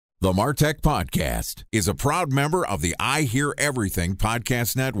The MarTech Podcast is a proud member of the I Hear Everything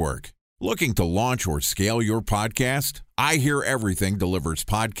Podcast Network. Looking to launch or scale your podcast? I Hear Everything delivers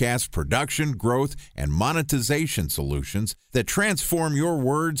podcast production, growth, and monetization solutions that transform your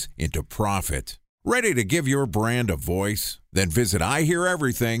words into profit. Ready to give your brand a voice? Then visit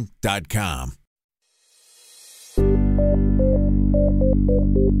iheareverything.com.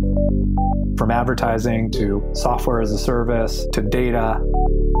 From advertising to software as a service to data.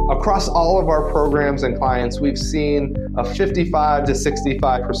 Across all of our programs and clients, we've seen a 55 to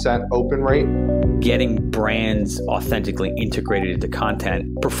 65% open rate. Getting brands authentically integrated into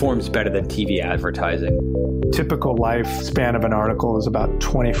content performs better than TV advertising. Typical lifespan of an article is about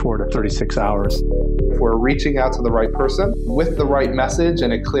 24 to 36 hours. If we're reaching out to the right person with the right message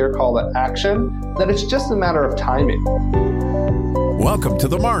and a clear call to action, then it's just a matter of timing. Welcome to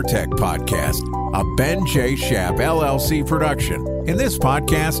the MarTech Podcast, a Ben J. Schaap LLC production. In this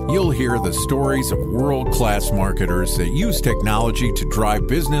podcast, you'll hear the stories of world-class marketers that use technology to drive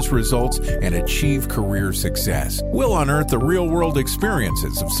business results and achieve career success. We'll unearth the real-world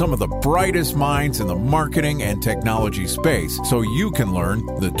experiences of some of the brightest minds in the marketing and technology space so you can learn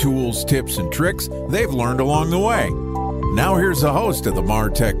the tools, tips, and tricks they've learned along the way. Now here's the host of the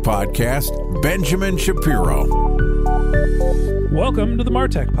MarTech Podcast, Benjamin Shapiro. Welcome to the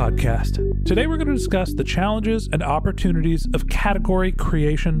MarTech Podcast. Today we're going to discuss the challenges and opportunities of category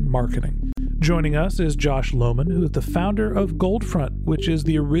creation marketing. Joining us is Josh Lowman, who is the founder of Goldfront, which is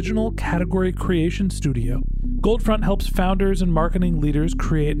the original category creation studio. Goldfront helps founders and marketing leaders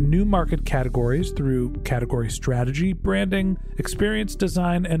create new market categories through category strategy, branding, experience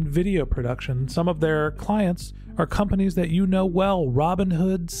design, and video production. Some of their clients are companies that you know well: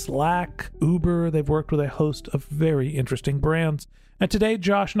 Robinhood, Slack, Uber. They've worked with a host of very interesting brands. And today,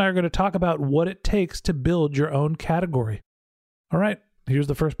 Josh and I are going to talk about what it takes to build your own category. All right, here's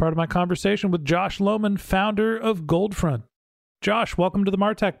the first part of my conversation with Josh Lowman, founder of Goldfront. Josh, welcome to the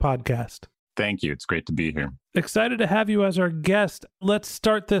MarTech Podcast. Thank you. It's great to be here. Excited to have you as our guest. Let's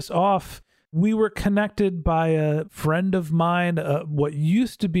start this off. We were connected by a friend of mine, what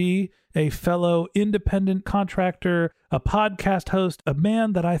used to be a fellow independent contractor, a podcast host, a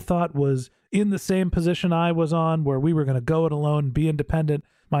man that I thought was in the same position I was on, where we were going to go it alone, be independent.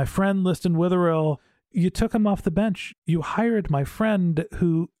 My friend, Liston Witherill, you took him off the bench. You hired my friend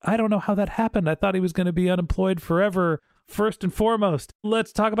who, I don't know how that happened. I thought he was going to be unemployed forever. First and foremost,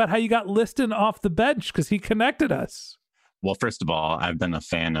 let's talk about how you got Liston off the bench, because he connected us. Well, first of all, I've been a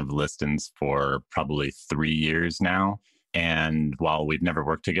fan of Liston's for probably 3 years now. And while we've never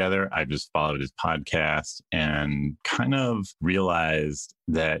worked together, I've just followed his podcast and kind of realized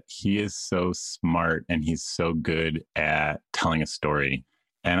that he is so smart and he's so good at telling a story.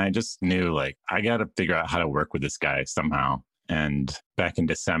 And I just knew, I got to figure out how to work with this guy somehow. And back in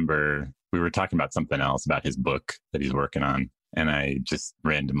December, we were talking about something else, about his book that he's working on. And I just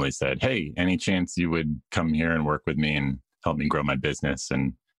randomly said, hey, any chance you would come here and work with me and help me grow my business?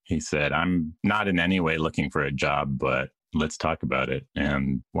 And he said, I'm not in any way looking for a job, but let's talk about it.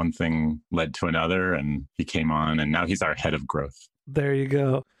 And one thing led to another, and he came on, and now he's our head of growth. There you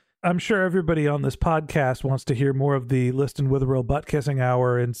go. I'm sure everybody on this podcast wants to hear more of the Liston Witherill butt-kissing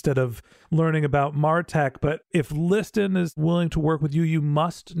hour instead of learning about MarTech. But if Liston is willing to work with you, you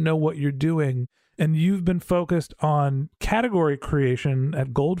must know what you're doing. And you've been focused on category creation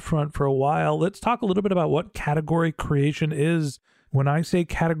at Goldfront for a while. Let's talk a little bit about what category creation is. When I say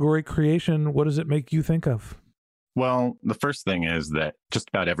category creation, what does it make you think of? Well, the first thing is that just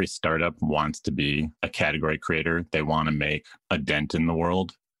about every startup wants to be a category creator. They want to make a dent in the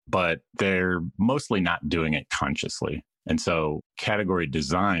world, but they're mostly not doing it consciously. And so category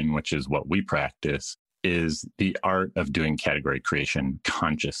design, which is what we practice, is the art of doing category creation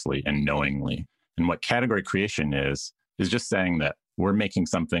consciously and knowingly. And what category creation is just saying that we're making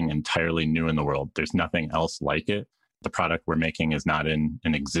something entirely new in the world. There's nothing else like it. The product we're making is not in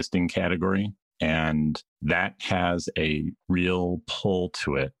an existing category. And that has a real pull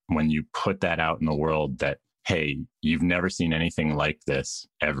to it when you put that out in the world that, hey, you've never seen anything like this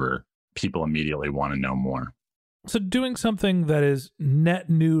ever. People immediately want to know more. So doing something that is net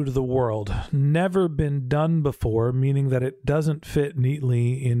new to the world, never been done before, meaning that it doesn't fit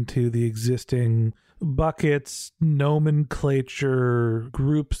neatly into the existing buckets, nomenclature,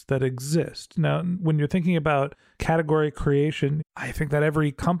 groups that exist. Now, when you're thinking about category creation, I think that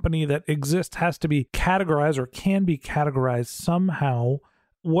every company that exists has to be categorized or can be categorized somehow.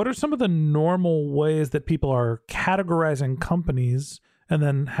 What are some of the normal ways that people are categorizing companies? And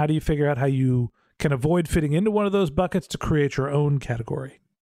then how do you figure out how you can avoid fitting into one of those buckets to create your own category?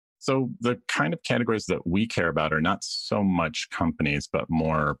 So the kind of categories that we care about are not so much companies, but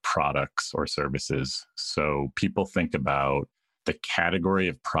more products or services. So people think about the category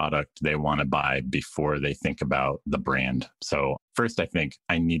of product they want to buy before they think about the brand. So first I think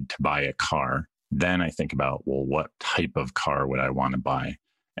I need to buy a car. Then I think about, well, what type of car would I want to buy?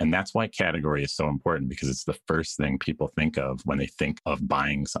 And that's why category is so important, because it's the first thing people think of when they think of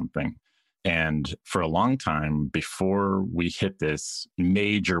buying something. And for a long time, before we hit this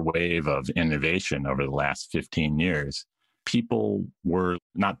major wave of innovation over the last 15 years, people were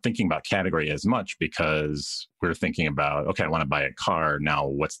not thinking about category as much because we're thinking about, okay, I want to buy a car. Now,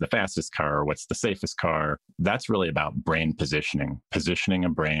 what's the fastest car? What's the safest car? That's really about brand positioning a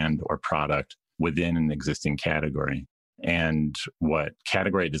brand or product within an existing category. And what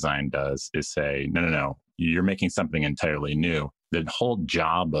category design does is say, no, you're making something entirely new. The whole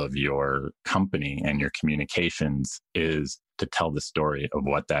job of your company and your communications is to tell the story of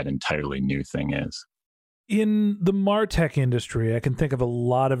what that entirely new thing is. In the MarTech industry, I can think of a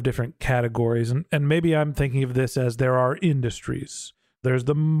lot of different categories, and maybe I'm thinking of this as there are industries. There's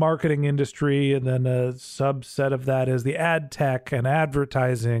the marketing industry, and then a subset of that is the ad tech and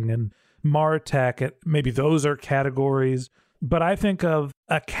advertising and MarTech. Maybe those are categories. But I think of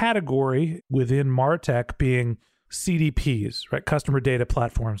a category within MarTech being CDPs, right? Customer data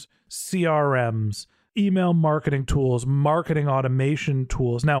platforms, CRMs, email marketing tools, marketing automation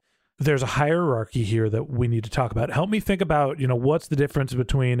tools. Now, there's a hierarchy here that we need to talk about. Help me think about, what's the difference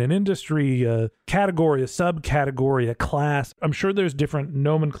between an industry, a category, a subcategory, a class. I'm sure there's different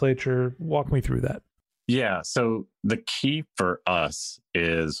nomenclature. Walk me through that. Yeah. So the key for us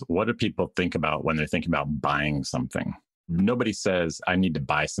is, what do people think about when they're thinking about buying something? Nobody says, I need to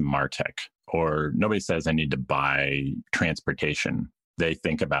buy some MarTech, or nobody says, I need to buy transportation. They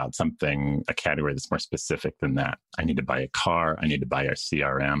think about something, a category that's more specific than that. I need to buy a car. I need to buy our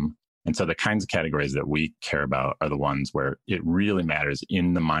CRM. And so the kinds of categories that we care about are the ones where it really matters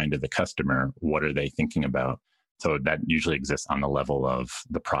in the mind of the customer. What are they thinking about? So that usually exists on the level of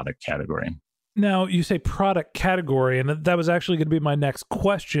the product category. Now, you say product category, and that was actually going to be my next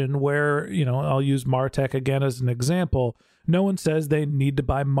question, where, I'll use MarTech again as an example. No one says they need to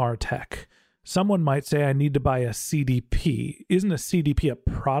buy MarTech. Someone might say, I need to buy a CDP. Isn't a CDP a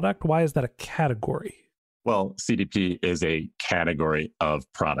product? Why is that a category? Well, CDP is a category of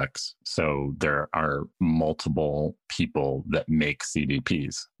products. So there are multiple people that make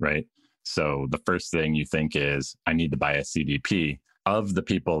CDPs, right? So the first thing you think is, I need to buy a CDP. Of the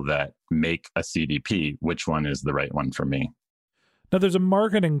people that make a CDP, which one is the right one for me? Now, there's a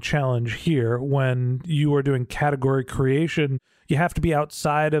marketing challenge here. When you are doing category creation, you have to be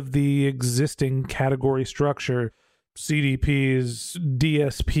outside of the existing category structure. CDPs,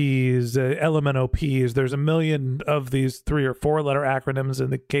 DSPs, LMNOPs, there's a million of these 3 or 4 letter acronyms in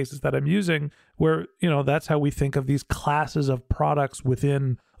the cases that I'm using, where, that's how we think of these classes of products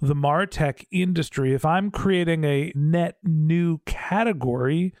within the MarTech industry. If I'm creating a net new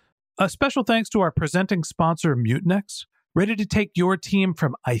category, a special thanks to our presenting sponsor, Mutinex. Ready to take your team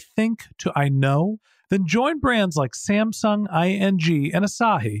from I think to I know? Then join brands like Samsung, ING, and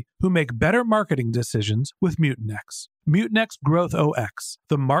Asahi who make better marketing decisions with Mutinex. Mutinex Growth OX,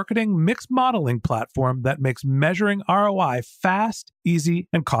 the marketing mix modeling platform that makes measuring ROI fast, easy,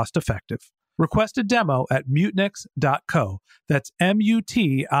 and cost-effective. Request a demo at mutinex.co. That's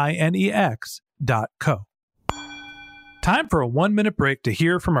MUTINEX.co. Time for a 1-minute break to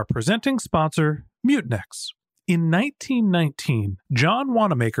hear from our presenting sponsor, Mutinex. In 1919, John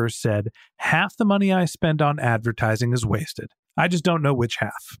Wanamaker said, half the money I spend on advertising is wasted. I just don't know which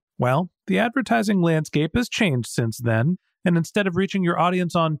half. Well, the advertising landscape has changed since then, and instead of reaching your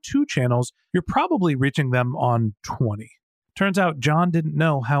audience on 2 channels, you're probably reaching them on 20. Turns out John didn't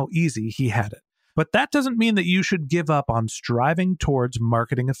know how easy he had it. But that doesn't mean that you should give up on striving towards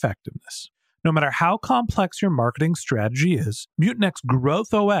marketing effectiveness. No matter how complex your marketing strategy is, Mutinex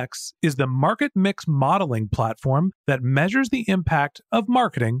Growth OX is the market mix modeling platform that measures the impact of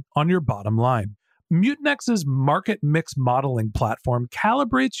marketing on your bottom line. Mutinex's market mix modeling platform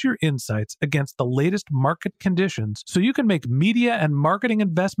calibrates your insights against the latest market conditions so you can make media and marketing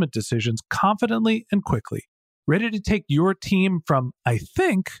investment decisions confidently and quickly. Ready to take your team from I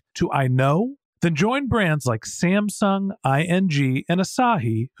think to I know? Then join brands like Samsung, ING, and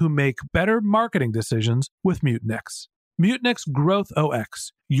Asahi who make better marketing decisions with Mutinex. Mutinex Growth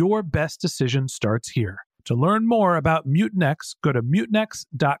OX. Your best decision starts here. To learn more about Mutinex, go to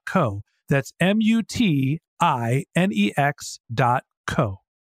mutinex.co. That's MUTINEX.co.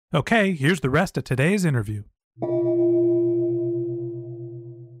 Okay, here's the rest of today's interview.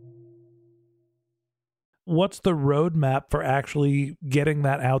 what's the roadmap for actually getting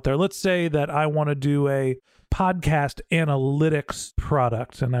that out there? Let's say that I want to do a podcast analytics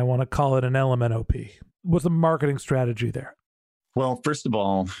product and I want to call it an LMNOP. What's the marketing strategy there? Well, first of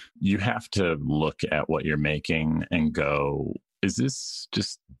all, you have to look at what you're making and go, is this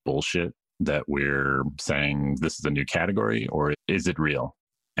just bullshit that we're saying this is a new category, or is it real?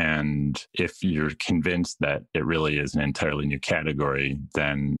 And if you're convinced that it really is an entirely new category,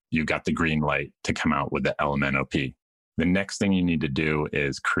 then you got the green light to come out with the LMNOP. The next thing you need to do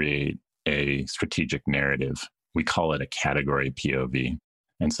is create a strategic narrative. We call it a category POV.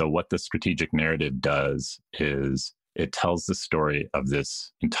 And so what the strategic narrative does is it tells the story of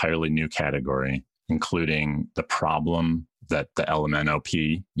this entirely new category, including the problem that the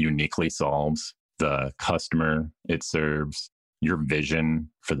LMNOP uniquely solves, the customer it serves, your vision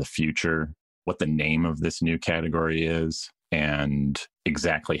for the future, what the name of this new category is, and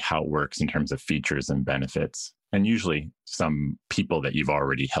exactly how it works in terms of features and benefits. And usually some people that you've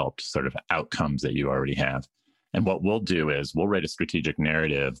already helped, sort of outcomes that you already have. And what we'll do is we'll write a strategic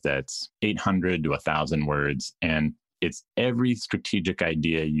narrative that's 800 to 1,000 words, and it's every strategic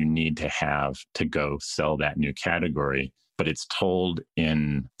idea you need to have to go sell that new category, but it's told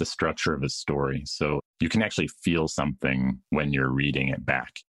in the structure of a story. So you can actually feel something when you're reading it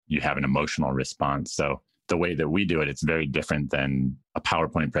back. You have an emotional response. So the way that we do it, it's very different than a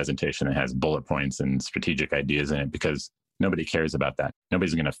PowerPoint presentation that has bullet points and strategic ideas in it, because nobody cares about that.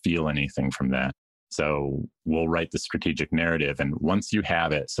 Nobody's going to feel anything from that. So we'll write the strategic narrative. And once you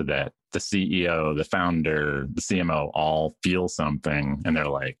have it so that the CEO, the founder, the CMO all feel something and they're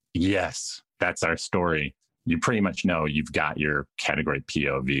like, yes, that's our story, you pretty much know you've got your category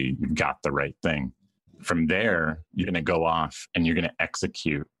POV, you've got the right thing. From there, you're going to go off and you're going to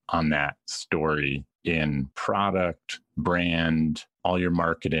execute on that story in product, brand, all your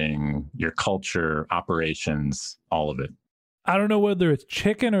marketing, your culture, operations, all of it. I don't know whether it's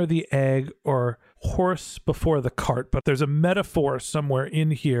chicken or the egg or horse before the cart, but there's a metaphor somewhere in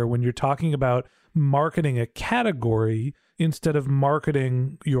here when you're talking about marketing a category instead of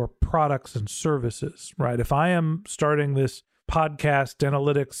marketing your products and services, right? If I am starting this podcast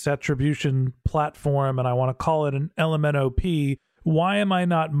analytics attribution platform and I want to call it an LMNOP, why am I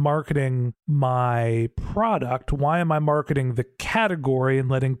not marketing my product? Why am I marketing the category and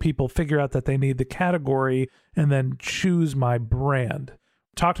letting people figure out that they need the category and then choose my brand?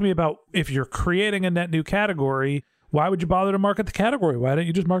 Talk to me about, if you're creating a net new category, why would you bother to market the category? Why don't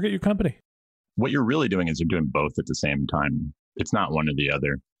you just market your company? What you're really doing is you're doing both at the same time. It's not one or the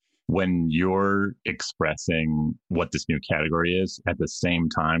other. When you're expressing what this new category is, at the same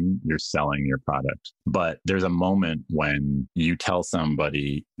time, you're selling your product. But there's a moment when you tell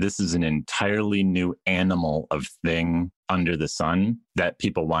somebody, this is an entirely new animal of thing under the sun, that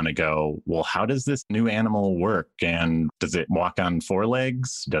people want to go, well, how does this new animal work? And does it walk on four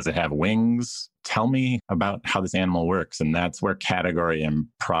legs? Does it have wings? Tell me about how this animal works. And that's where category and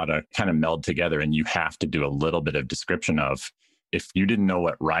product kind of meld together. And you have to do a little bit of description of, if you didn't know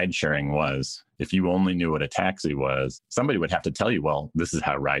what ride sharing was, if you only knew what a taxi was, somebody would have to tell you, well, this is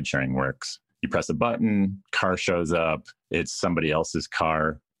how ride sharing works. You press a button, car shows up, it's somebody else's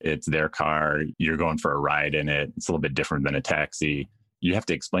car, it's their car, you're going for a ride in it. It's a little bit different than a taxi. You have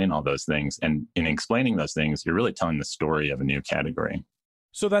to explain all those things. And in explaining those things, you're really telling the story of a new category.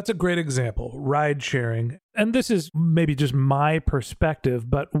 So that's a great example, ride sharing. And this is maybe just my perspective,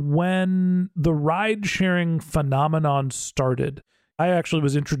 but when the ride sharing phenomenon started, I actually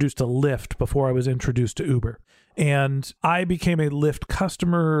was introduced to Lyft before I was introduced to Uber. And I became a Lyft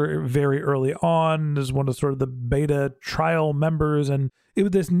customer very early on as one of sort of the beta trial members. And it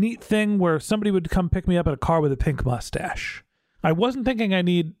was this neat thing where somebody would come pick me up in a car with a pink mustache. I wasn't thinking I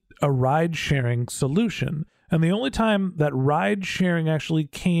need a ride sharing solution. And the only time that ride sharing actually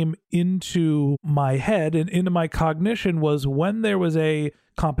came into my head and into my cognition was when there was a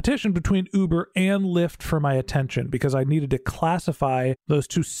competition between Uber and Lyft for my attention, because I needed to classify those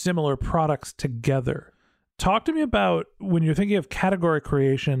two similar products together. Talk to me about, when you're thinking of category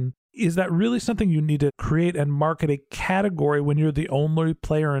creation, is that really something you need to create and market a category when you're the only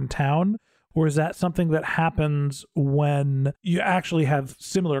player in town? Or is that something that happens when you actually have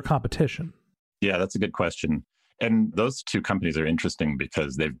similar competition? Yeah, that's a good question. And those two companies are interesting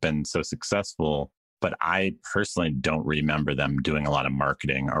because they've been so successful, but I personally don't remember them doing a lot of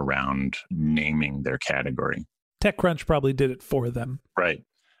marketing around naming their category. TechCrunch probably did it for them. Right.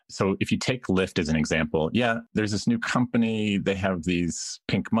 So if you take Lyft as an example, yeah, there's this new company. They have these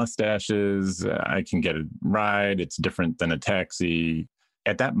pink mustaches. I can get a ride. It's different than a taxi.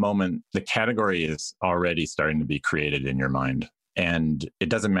 At that moment, the category is already starting to be created in your mind. And it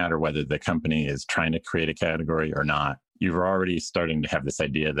doesn't matter whether the company is trying to create a category or not. You're already starting to have this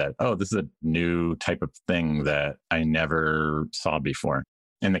idea that, oh, this is a new type of thing that I never saw before.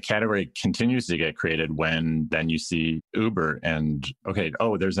 And the category continues to get created when then you see Uber and, okay,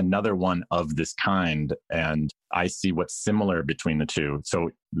 oh, there's another one of this kind. And I see what's similar between the two.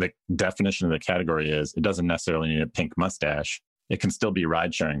 So the definition of the category is it doesn't necessarily need a pink mustache. It can still be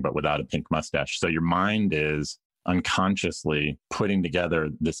ride sharing, but without a pink mustache. So your mind is unconsciously putting together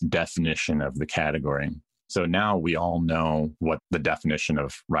this definition of the category. So now we all know what the definition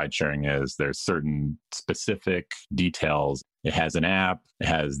of ride sharing is. There's certain specific details. It has an app. It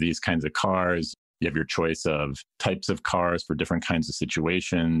has these kinds of cars. You have your choice of types of cars for different kinds of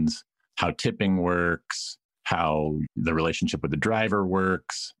situations, how tipping works, how the relationship with the driver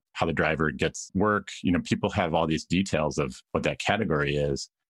works, how the driver gets work. People have all these details of what that category is.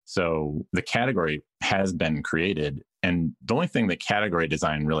 So the category has been created. And the only thing that category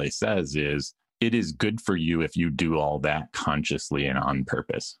design really says is it is good for you if you do all that consciously and on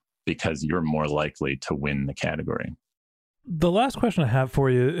purpose, because you're more likely to win the category. The last question I have for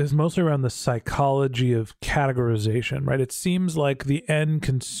you is mostly around the psychology of categorization, right? It seems like the end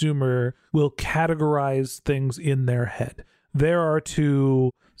consumer will categorize things in their head. There are two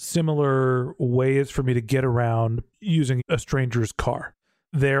similar ways for me to get around using a stranger's car.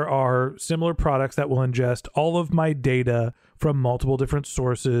 There are similar products that will ingest all of my data from multiple different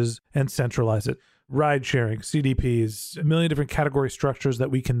sources and centralize it. Ride sharing, CDPs, a million different category structures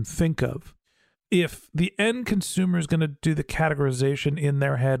that we can think of. If the end consumer is going to do the categorization in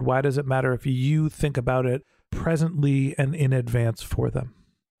their head, why does it matter if you think about it presently and in advance for them?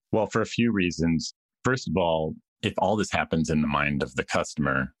 Well, for a few reasons. First of all, if all this happens in the mind of the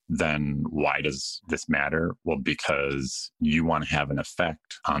customer, then why does this matter? Well, because you want to have an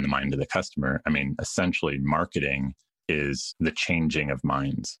effect on the mind of the customer. I mean, essentially, marketing is the changing of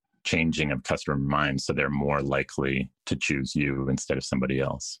minds, changing of customer minds, so they're more likely to choose you instead of somebody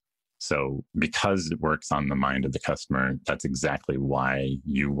else. So because it works on the mind of the customer, that's exactly why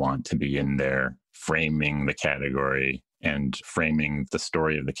you want to be in there framing the category and framing the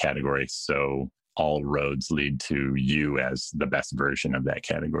story of the category, so all roads lead to you as the best version of that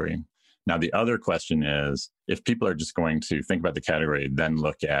category. Now, the other question is, if people are just going to think about the category, then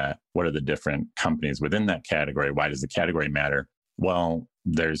look at what are the different companies within that category? Why does the category matter? Well,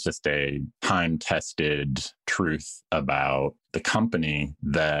 there's just a time-tested truth about the company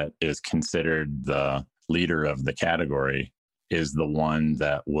that is considered the leader of the category is the one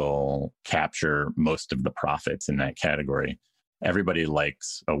that will capture most of the profits in that category. Everybody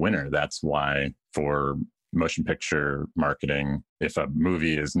likes a winner. That's why for motion picture marketing, if a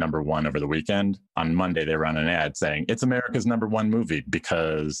movie is number one over the weekend, on Monday they run an ad saying it's America's number one movie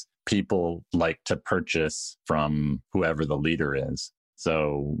because people like to purchase from whoever the leader is.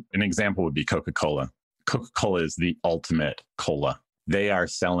 So an example would be Coca-Cola. Coca-Cola is the ultimate cola. They are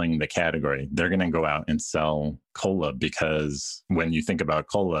selling the category. They're going to go out and sell cola because when you think about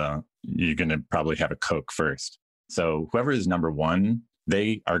cola, you're going to probably have a Coke first. So whoever is number one,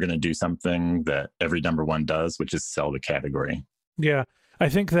 they are going to do something that every number one does, which is sell the category. Yeah. I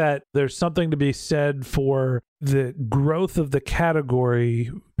think that there's something to be said for the growth of the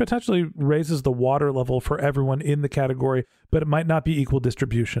category potentially raises the water level for everyone in the category, but it might not be equal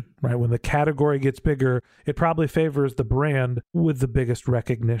distribution, right? When the category gets bigger, it probably favors the brand with the biggest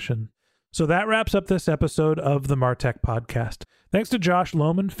recognition. So that wraps up this episode of the MarTech Podcast. Thanks to Josh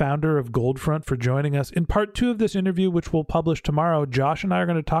Lowman, founder of Goldfront, for joining us. In part 2 of this interview, which we'll publish tomorrow, Josh and I are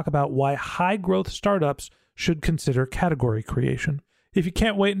going to talk about why high-growth startups should consider category creation. If you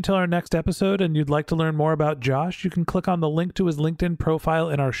can't wait until our next episode and you'd like to learn more about Josh, you can click on the link to his LinkedIn profile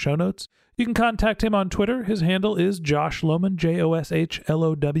in our show notes. You can contact him on Twitter. His handle is Josh Lowman,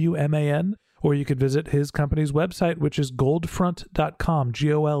 JoshLowman, or you could visit his company's website, which is goldfront.com,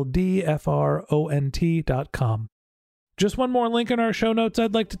 GOLDFRONT.com. Just one more link in our show notes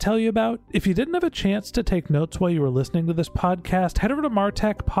I'd like to tell you about. If you didn't have a chance to take notes while you were listening to this podcast, head over to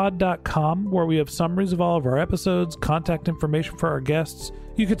martechpod.com, where we have summaries of all of our episodes, contact information for our guests.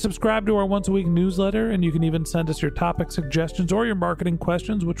 You could subscribe to our once-a-week newsletter, and you can even send us your topic suggestions or your marketing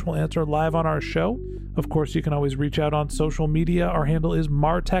questions, which we'll answer live on our show. Of course, you can always reach out on social media. Our handle is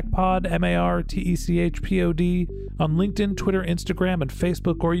martechpod, MARTECHPOD, on LinkedIn, Twitter, Instagram, and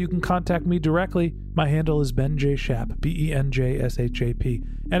Facebook, or you can contact me directly. My handle is Ben J. Shap, BENJSHAP.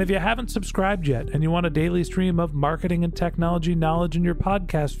 And if you haven't subscribed yet and you want a daily stream of marketing and technology knowledge in your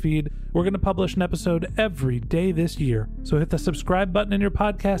podcast feed, we're going to publish an episode every day this year. So hit the subscribe button in your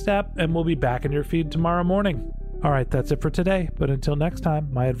podcast app, and we'll be back in your feed tomorrow morning. All right, that's it for today. But until next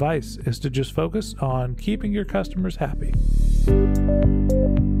time, my advice is to just focus on keeping your customers happy.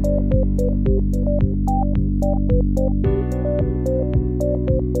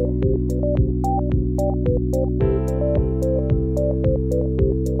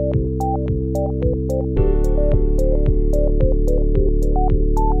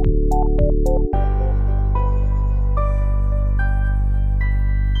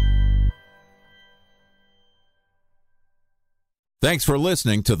 Thanks for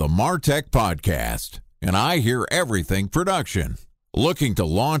listening to the MarTech Podcast, an I Hear Everything production. Looking to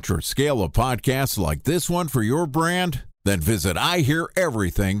launch or scale a podcast like this one for your brand? Then visit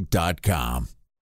iheareverything.com.